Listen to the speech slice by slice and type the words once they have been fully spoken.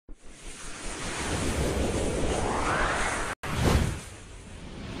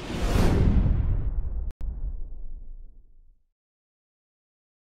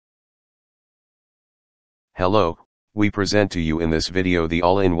Hello, we present to you in this video the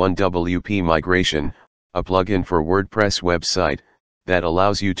all-in-one WP migration, a plugin for WordPress website, that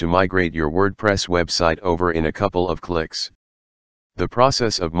allows you to migrate your WordPress website over in a couple of clicks. The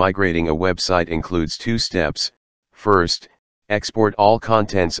process of migrating a website includes two steps. First, export all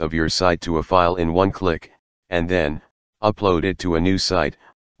contents of your site to a file in one click, and then, upload it to a new site,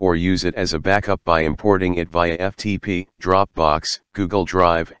 or use it as a backup by importing it via FTP, Dropbox, Google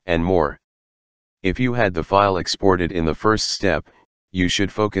Drive, and more. If you had the file exported in the first step, you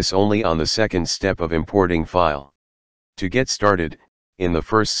should focus only on the second step of importing file. To get started, in the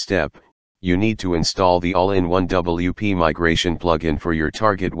first step, you need to install the all-in-one WP migration plugin for your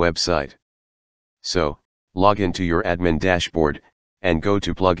target website. So, log into your admin dashboard, and go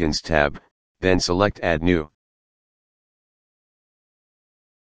to Plugins tab, then select Add New.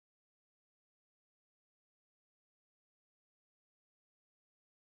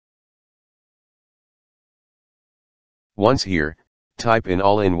 Once here, type in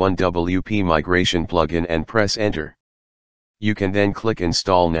all-in-one WP migration plugin and press Enter. You can then click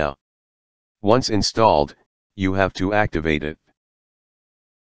Install Now. Once installed, you have to activate it.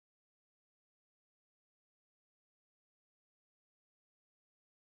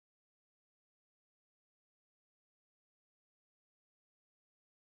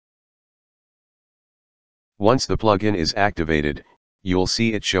 Once the plugin is activated, you'll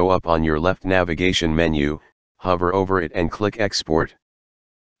see it show up on your left navigation menu. Hover over it and click Export.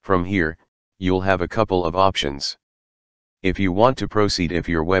 From here, you'll have a couple of options. If you want to proceed if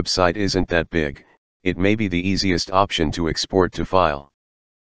your website isn't that big, it may be the easiest option to export to file.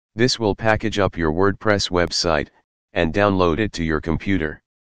 This will package up your WordPress website, and download it to your computer.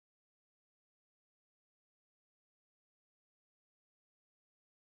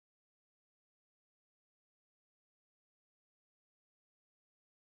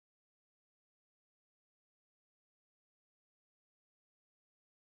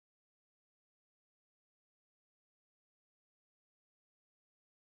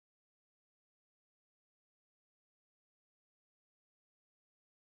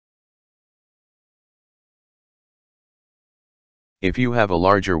 If you have a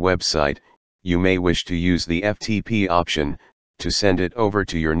larger website, you may wish to use the FTP option, to send it over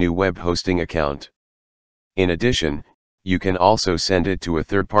to your new web hosting account. In addition, you can also send it to a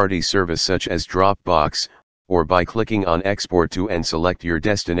third-party service such as Dropbox, or by clicking on Export to and select your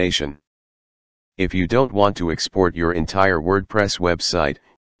destination. If you don't want to export your entire WordPress website,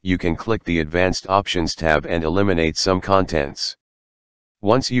 you can click the Advanced Options tab and eliminate some contents.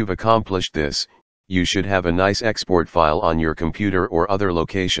 Once you've accomplished this, you should have a nice export file on your computer or other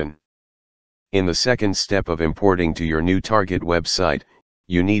location. In the second step of importing to your new target website,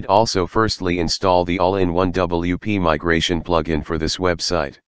 you need also firstly install the all-in-one WP migration plugin for this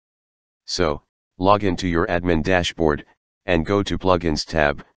website. So, log into your admin dashboard, and go to Plugins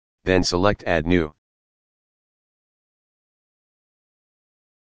tab, then select Add New.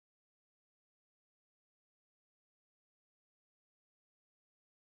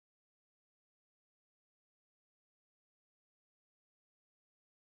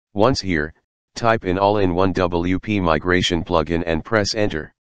 Once here, type in all-in-one WP migration plugin and press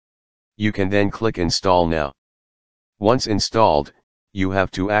Enter. You can then click Install Now. Once installed, you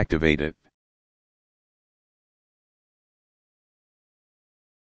have to activate it.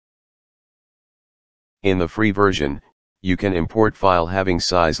 In the free version, you can import file having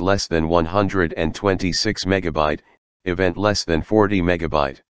size less than 126 MB, event less than 40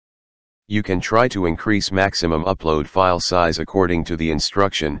 MB. You can try to increase maximum upload file size according to the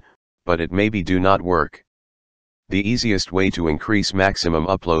instruction, but it maybe do not work. The easiest way to increase maximum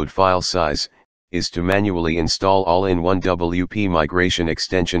upload file size, is to manually install all-in-one WP migration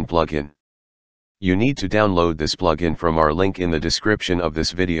extension plugin. You need to download this plugin from our link in the description of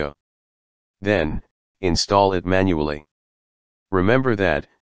this video. Then, install it manually. Remember that,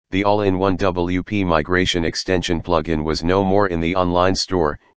 the all-in-one WP migration extension plugin was no more in the online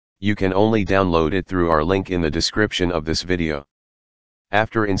store. You can only download it through our link in the description of this video.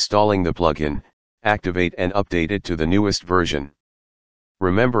 After installing the plugin, activate and update it to the newest version.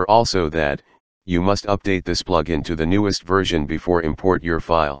 Remember also that, you must update this plugin to the newest version before import your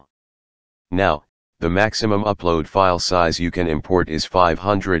file. Now, the maximum upload file size you can import is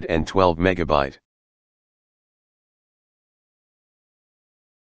 512 MB.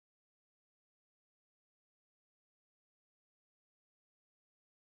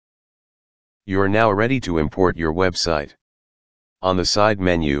 You're now ready to import your website. On the side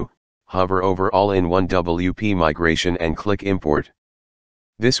menu, hover over all-in-one WP migration and click Import.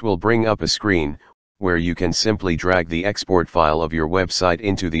 This will bring up a screen, where you can simply drag the export file of your website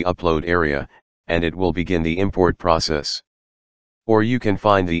into the upload area, and it will begin the import process. Or you can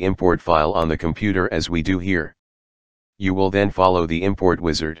find the import file on the computer as we do here. You will then follow the import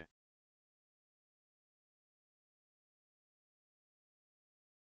wizard.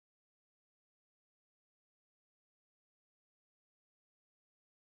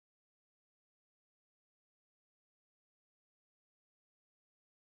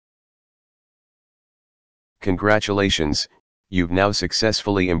 Congratulations, you've now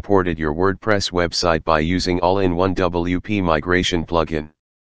successfully imported your WordPress website by using all-in-one WP migration plugin.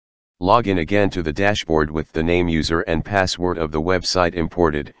 Log in again to the dashboard with the name, user and password of the website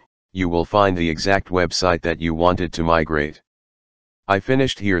imported. You will find the exact website that you wanted to migrate. I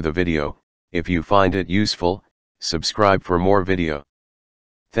finished here the video. If you find it useful, subscribe for more video.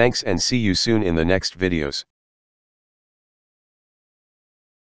 Thanks and see you soon in the next videos.